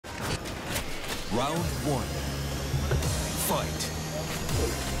Round one. Fight.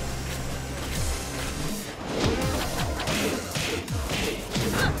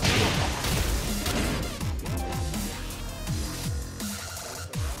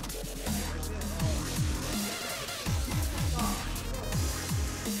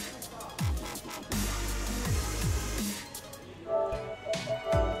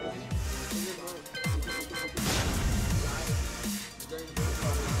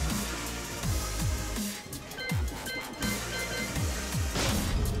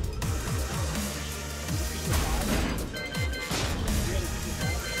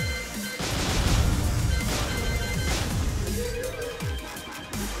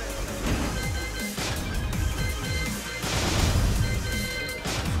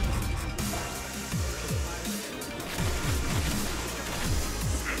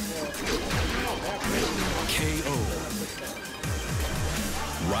 KO.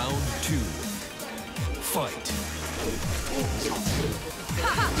 Round two. Fight.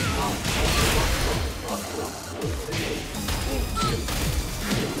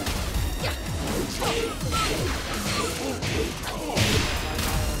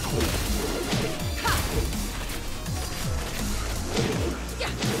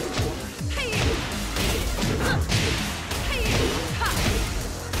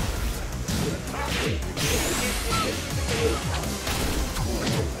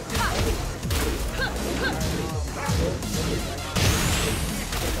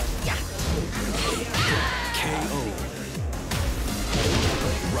 KO.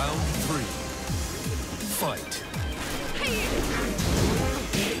 Round three. Fight.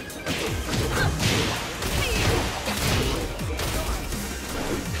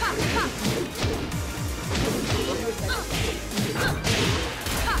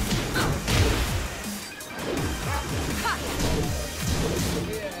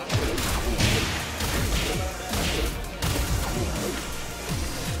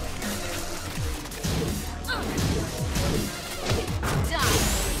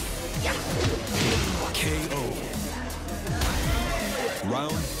 KO.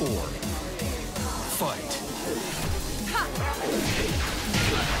 Round four. Fight.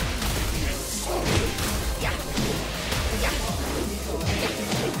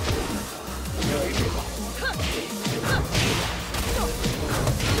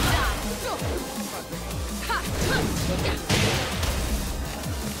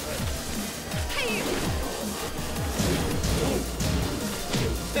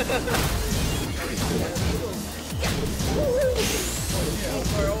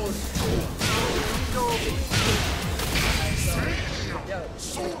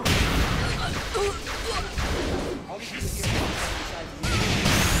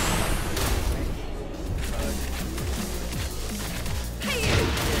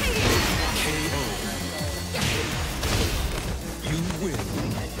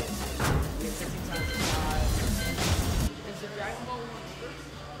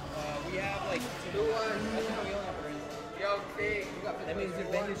 That means your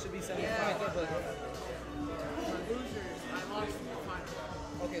venue should be 75.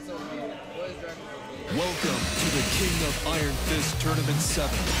 Okay, so what is Dragon Ball? Welcome to the King of Iron Fist Tournament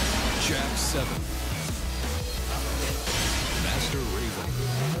 7, Jack 7. Master Raven.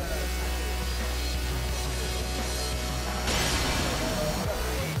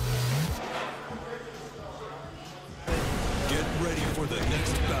 Get ready for the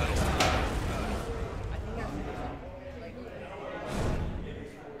next battle.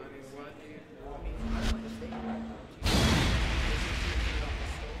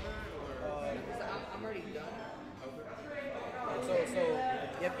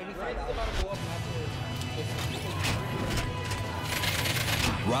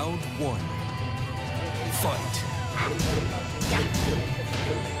 Round one. Fight.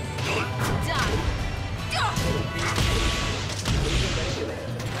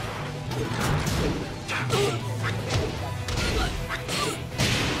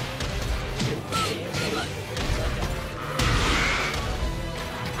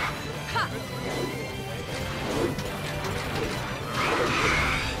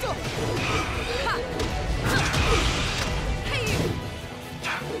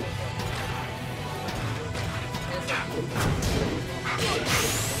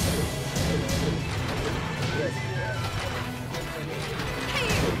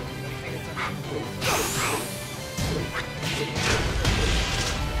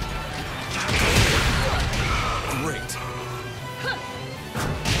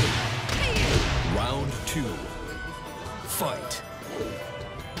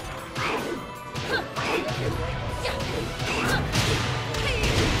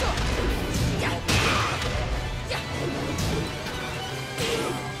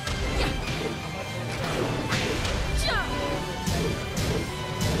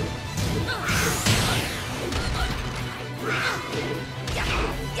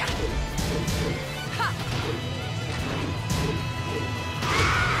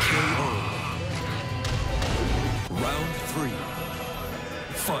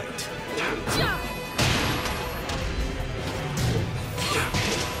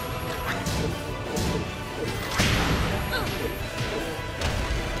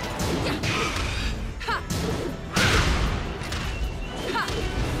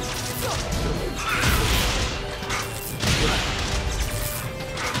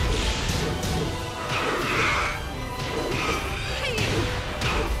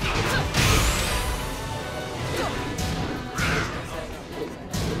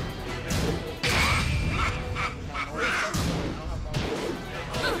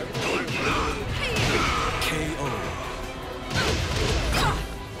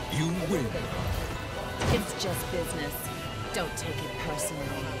 business. Don't take it personally.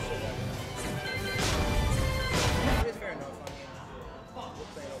 It's fair enough. I mean,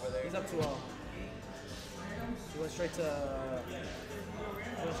 we're playing over there. He's up 2-0. He went straight to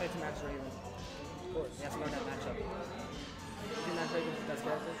Max Raven. Of course, he has to learn that matchup. You think Max Raven's the best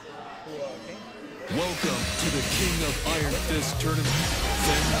character? Who, King? Welcome to the King of Iron Fist tournament,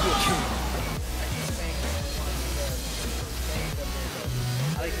 Zen King.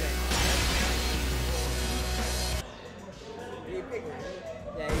 I like Fang.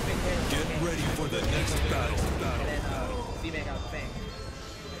 Yeah, he picked him. Get ready for the next battle. And then V-Man got Fang.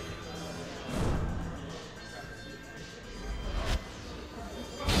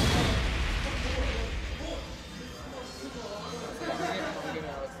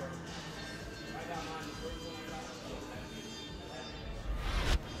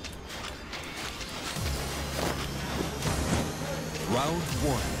 Round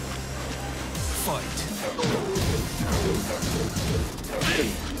 1. Fight.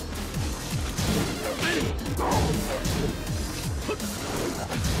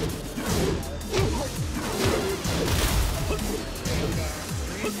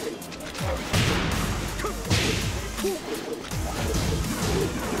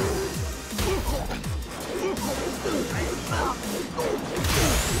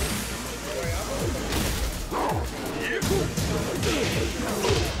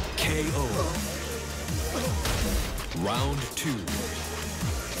 KO. Round 2.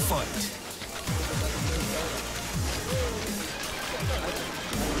 Fight.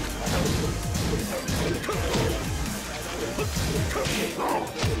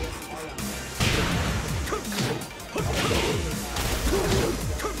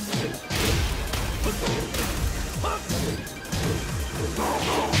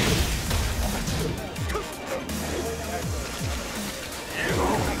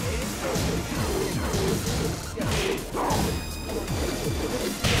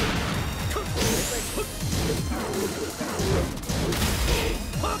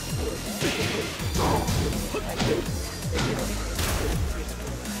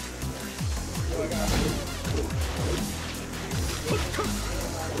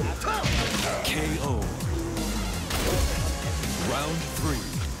 KO. Round 3.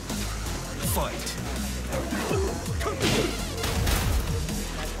 Fight.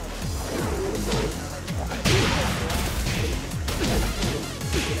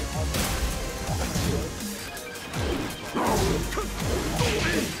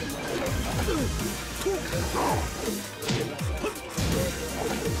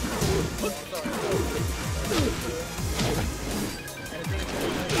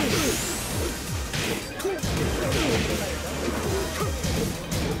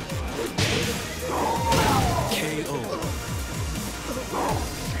 KO.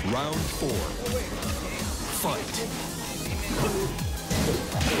 Round 4. Fight.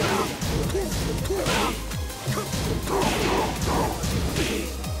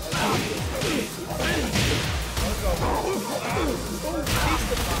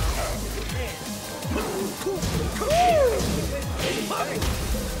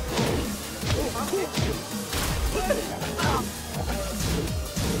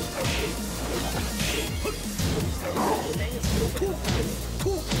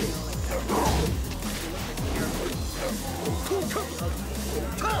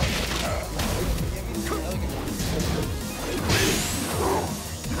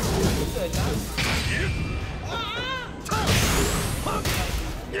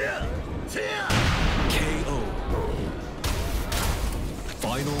 KO.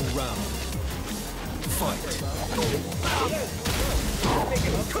 Final round. Fight.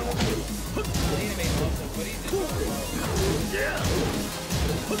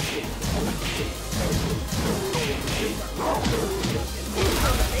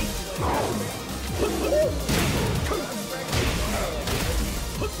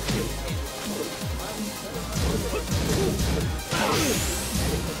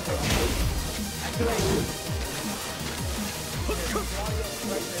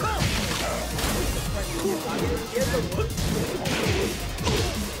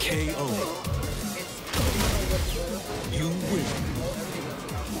 KO. You win.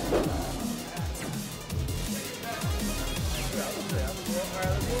 Alright,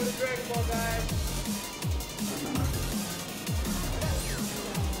 let's go to the Dragon Ball, guys.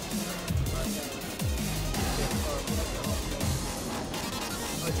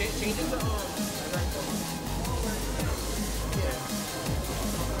 Change it to Dragon Ball.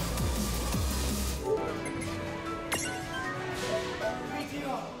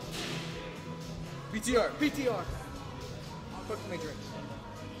 PTR, PTR. Quick, make drink.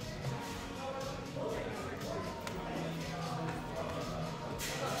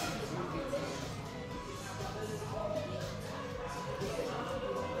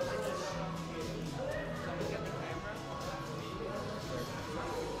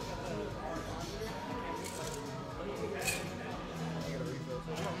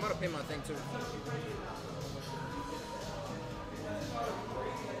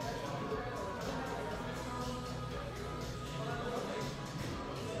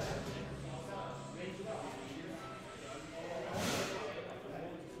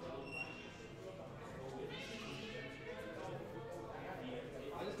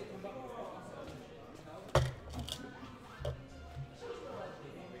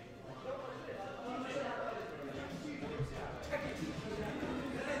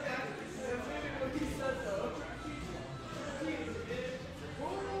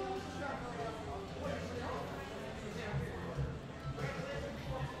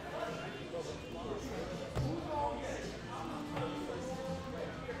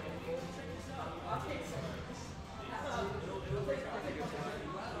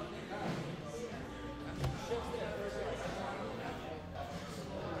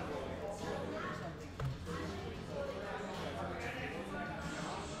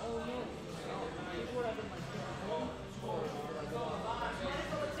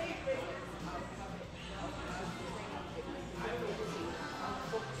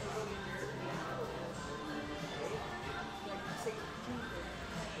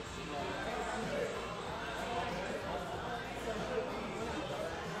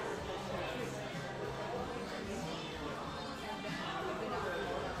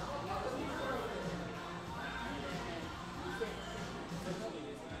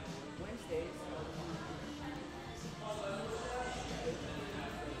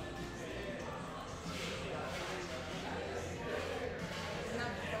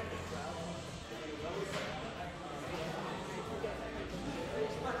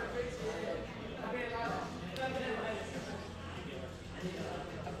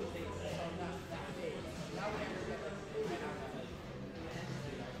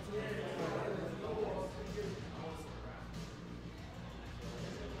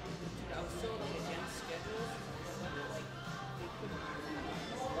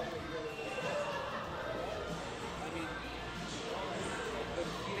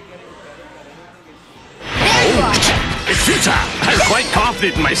 I'm quite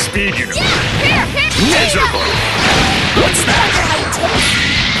confident in my speed, you know. Here! Miserable! What's that?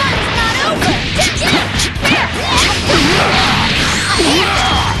 Fun's not over!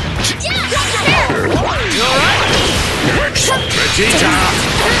 You alright? Vegeta!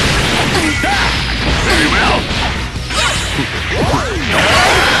 Very well!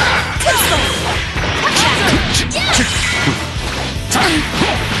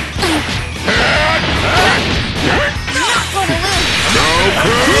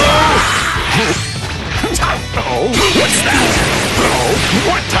 Oh, what's that? Oh,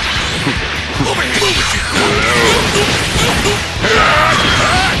 what the? Over here!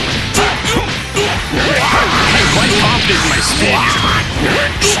 I'm quite confident in my speed.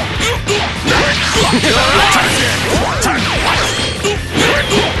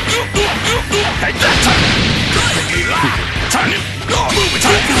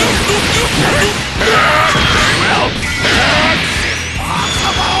 Take that! Very well!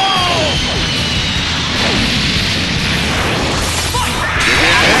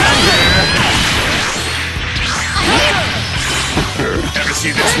 Ever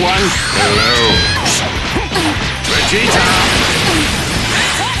see this one? Hello. Vegeta.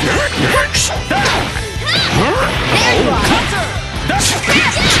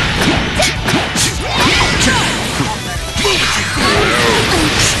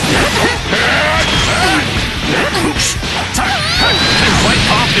 I'm quite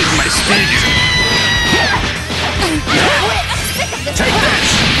confident in my speed. Take this.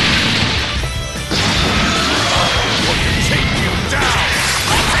 Take you down!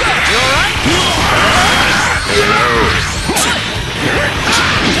 You alright?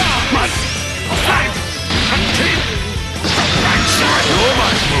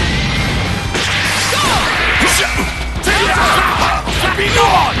 Be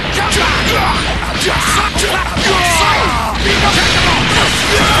gone! Take this! Come on! Be gone!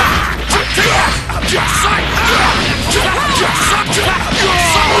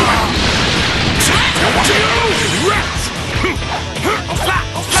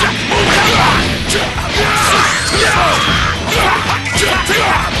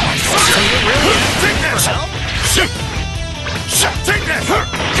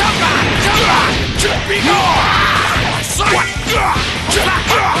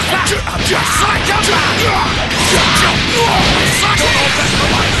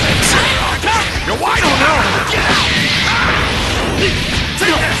 I don't know!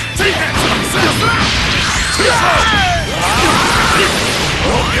 Take this! Take this!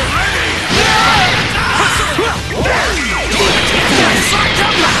 Oh, get ready!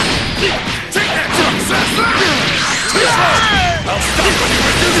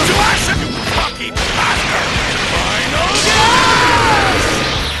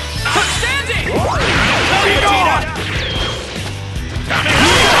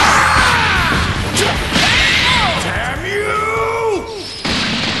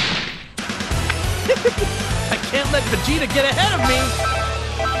 can't let Vegeta get ahead of me!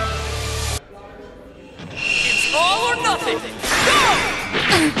 It's all or nothing! Go!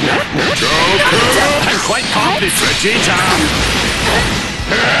 I'm quite confident, Vegeta!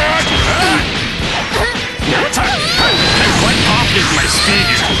 I'm quite confident in my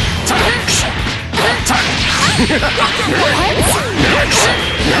speed! Take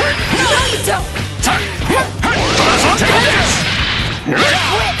this! Quit!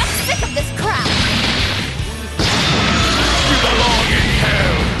 I'm sick of this crap! You belong in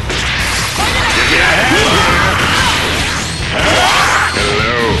hell! Give me a hand!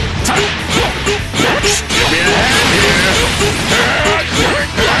 Hello! Give me a hand here!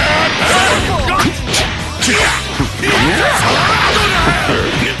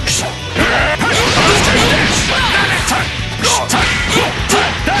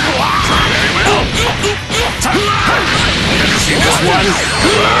 See this one?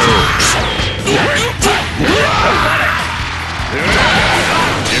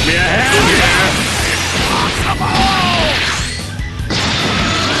 Give me a hand here!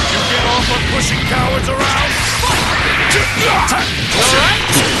 You get off on pushing cowards around!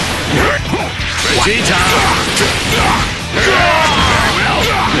 Vegeta!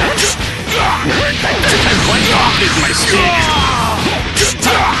 I'm quite confident in my speed!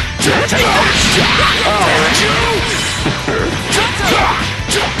 Take this!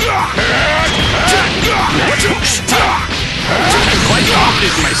 I'm quite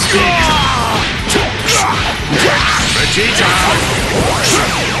confident in my speed! Vegeta!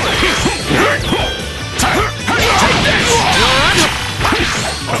 Take this!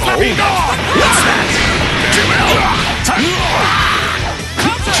 Let me go! What's that?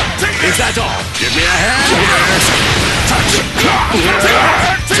 Is that all? Give me a hand here!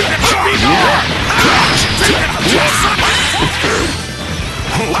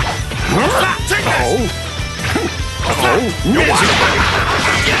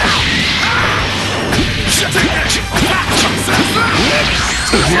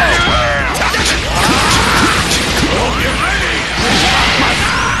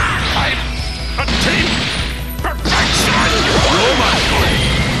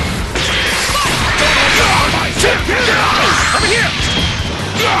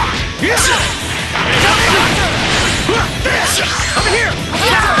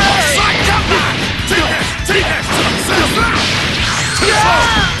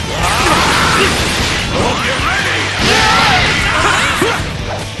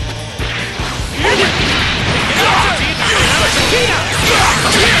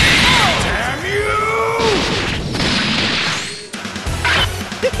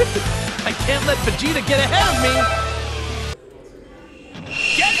 I can't let Vegeta get ahead of me!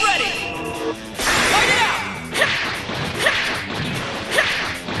 Get ready! Fight it out!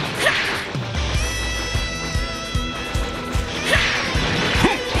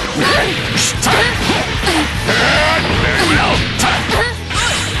 Very well!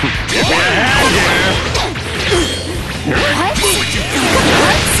 Give me a hand here!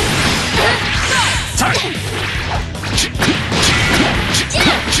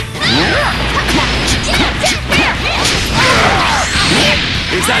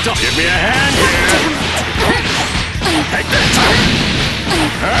 Is that all? Give me a hand here! Take this!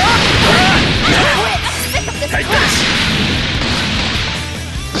 Take this!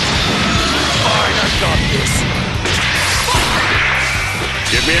 Fine, I got this!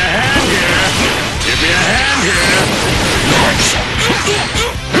 Give me a hand here! Give me a hand here!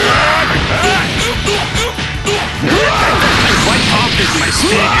 I'm quite confident in my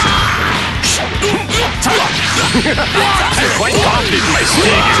speed! I'm quite confident in my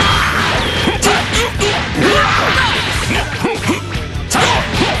speed!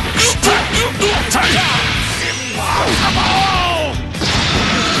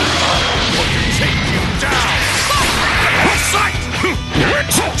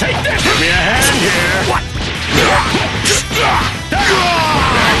 Take this! Give me a hand here! What?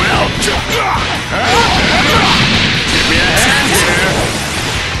 Very well! Give me a hand here!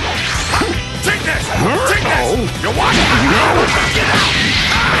 Take this! Take this! You're watching! Take this!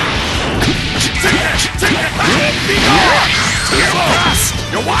 Take this! Be gone!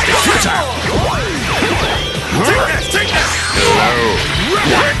 You're watching! Take this!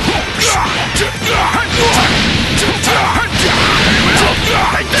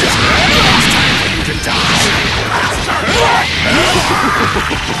 Take this! Take this! You can die!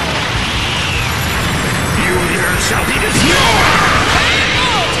 You here shall be destroyed!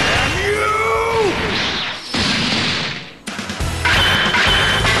 Damn you!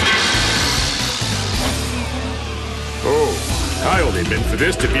 Oh, I only meant for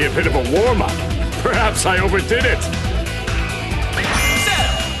this to be a bit of a warm-up. Perhaps I overdid it.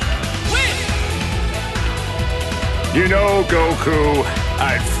 Cell, win! You know, Goku,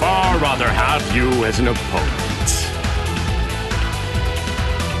 I'd far rather have you as an opponent.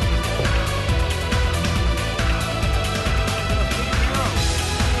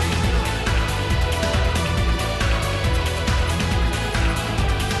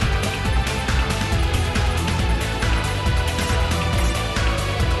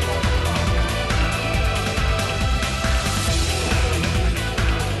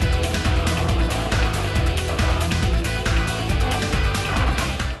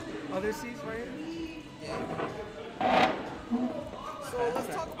 Other seats right here? So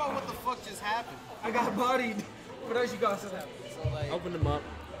let's talk about what the fuck just happened. I got bodied. What else you got to happen? So like, Opened them up.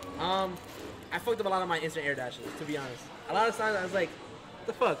 I fucked up a lot of my instant air dashes, to be honest. A lot of times I was like, what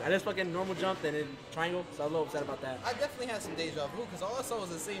the fuck? I just fucking normal jumped and then triangle, so I was a little upset about that. I definitely had some deja vu because all I saw was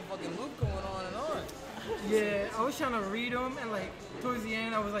the same fucking loop going on and on. Yeah, I was trying to read them, and like towards the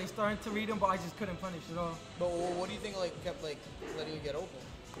end, I was like starting to read them, but I just couldn't punish at all. But what do you think like kept like letting you get open?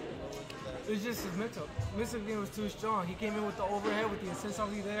 It was just his mix-up. Mix-up game was too strong. He came in with the overhead with the assist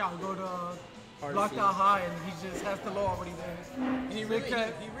already there. I'll go to block out high, and he just has the low already there. And he really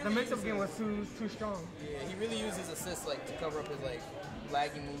the mix-up game was too strong. Yeah, he really used his assists like to cover up his like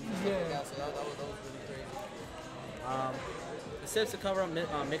laggy moves and stuff like that. So that was really crazy. Assists to cover up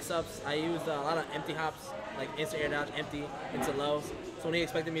mix-ups, I used a lot of empty hops, like instant air dash, empty, into lows. So when he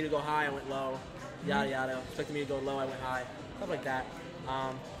expected me to go high, I went low. Yada yada. Expected me to go low, I went high. Stuff like that.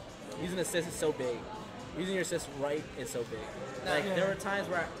 Using assist is so big. Using your assist right is so big. Like there were times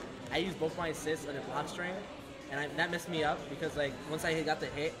where I used both my assists on a block string, and that messed me up because like once I got the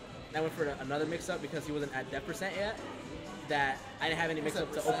hit, I went for another mix-up because he wasn't at depth percent yet. That I didn't have any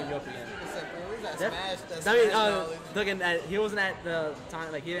mix-up to open you up again. Looking at he wasn't at the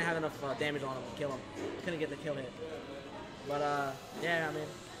time, like he didn't have enough damage on him to kill him. Couldn't get the kill hit. But yeah, I mean.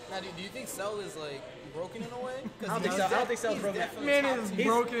 Now, do you think Cell is like broken in a way? I don't think Cell's broken. Man is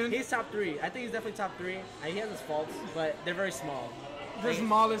broken. He's top 3. I think he's definitely top 3. He has his faults, but they're very small. The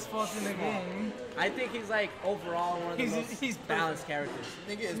smallest fault in the game. I think he's like overall one of the most balanced characters. I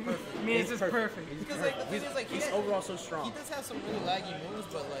think it is perfect. He's just perfect. Because like the thing is like he's overall so strong. He does have some really laggy moves,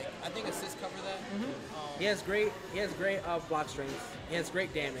 but like I think assists cover that. He has great block strength. He has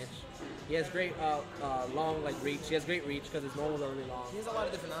great damage. He has great long like reach. He has great reach because his normals are really long. He has a lot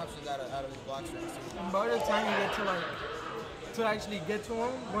of different options out of his block strength too. And by the time you get to actually get to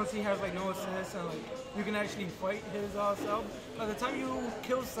him, once he has like no assists and like you can actually fight his Cell. By the time you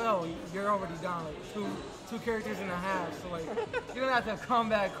kill Cell, you're already down like two characters and a half. So like you're gonna have to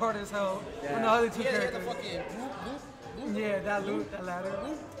combat hard as hell on the other two characters. Yeah, that loop, that ladder.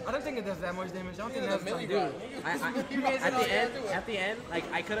 I don't think it does that much damage. I don't think that's like, dude. At the end, like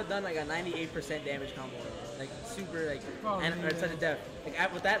I could have done like a 98% damage combo, like super like, or such a death.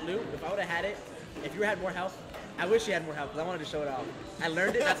 Like with that loop, if I would have had it, if you had more health, I wish you had more health because I wanted to show it off. I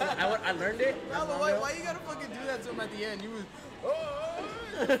learned it. I learned it. Why you gotta fucking do that to him at the end? You was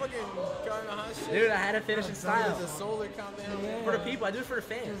fucking kind of hot shit. Dude, I had to finish in style. The solar combat for the people. I do it for the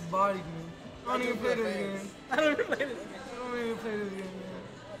fans. his body, man. I don't even play this game. I don't even play this game. I don't even play this game, man.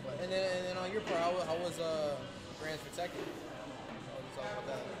 And then on your part, how was Grants for Tekken?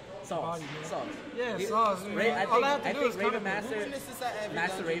 Sauce. Yeah, Sauce. I think Raven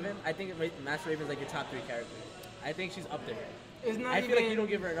Master Raven. I think Master Raven is like your top 3 character. I think she's up there. It's not I feel like you don't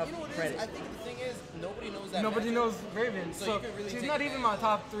give her enough credit. I think the thing is, nobody knows that. Nobody knows Raven, so really she's not even my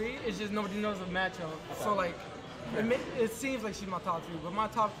top 3. It's just nobody knows the matchup. Okay. So like, it seems like she's my top 3, but my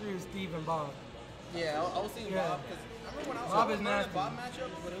top 3 is Steve and Bob. Yeah, I was thinking Bob because I remember when I was watching the Bob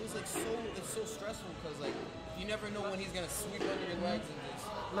matchup, but it was like it's so stressful because like you never know when he's gonna sweep under your legs and just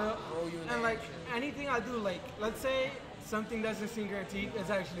throw you in the And like anything I do, like let's say something doesn't seem guaranteed,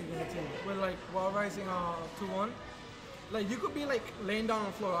 it's actually guaranteed. With like Wall Rising 2-1, like you could be like laying down on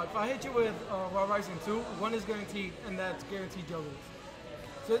the floor. If I hit you with Wall Rising 2, 1 is guaranteed, and that's guaranteed juggles.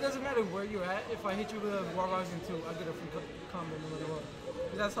 So it doesn't matter where you're at. If I hit you with a Wall Rising 2, I get a free combo no matter what.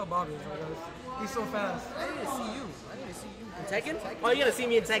 That's how Bob is, I guess. He's so fast. I need to see you. In Tekken? Oh, you're gonna see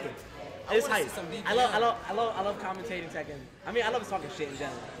me in Tekken. It's hype. I love commentating Tekken. I mean, I love talking shit in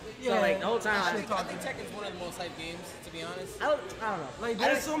general. Yeah, so like the whole time, I think Tekken's one of the most hyped games, to be honest. I don't know. Like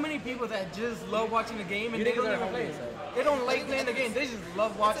there's so many people that just love watching the game and they don't even play it. They don't like playing the game. They just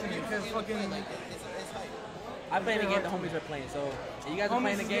love watching it because fucking. It's hype. I'm playing the game the homies are playing, so you guys are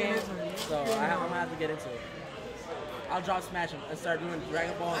playing the game, so I'm gonna have to get into it. I'll drop Smash and start doing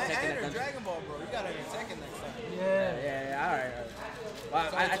Dragon Ball and Tekken. I enter Dragon Ball, bro. You gotta enter Tekken next time. Yeah. All right. Well,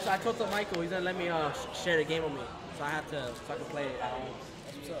 I told Michael he's gonna let me share the game with me, so I can play it at home.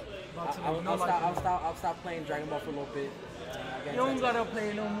 That's what's up. about to I'll, leave. No I'll, life stop, I'll, anymore. stop, I'll stop playing Dragon Ball for a little bit. You don't gotta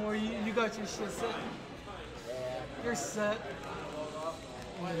play no more. You got your shit set. You're set.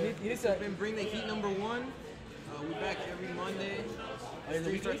 He's been Bring the Heat #1. We're back every Monday.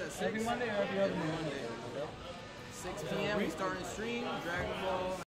 Stream starts at 6. Every Monday or every other Monday? 6 p.m. We start to stream Dragon Ball.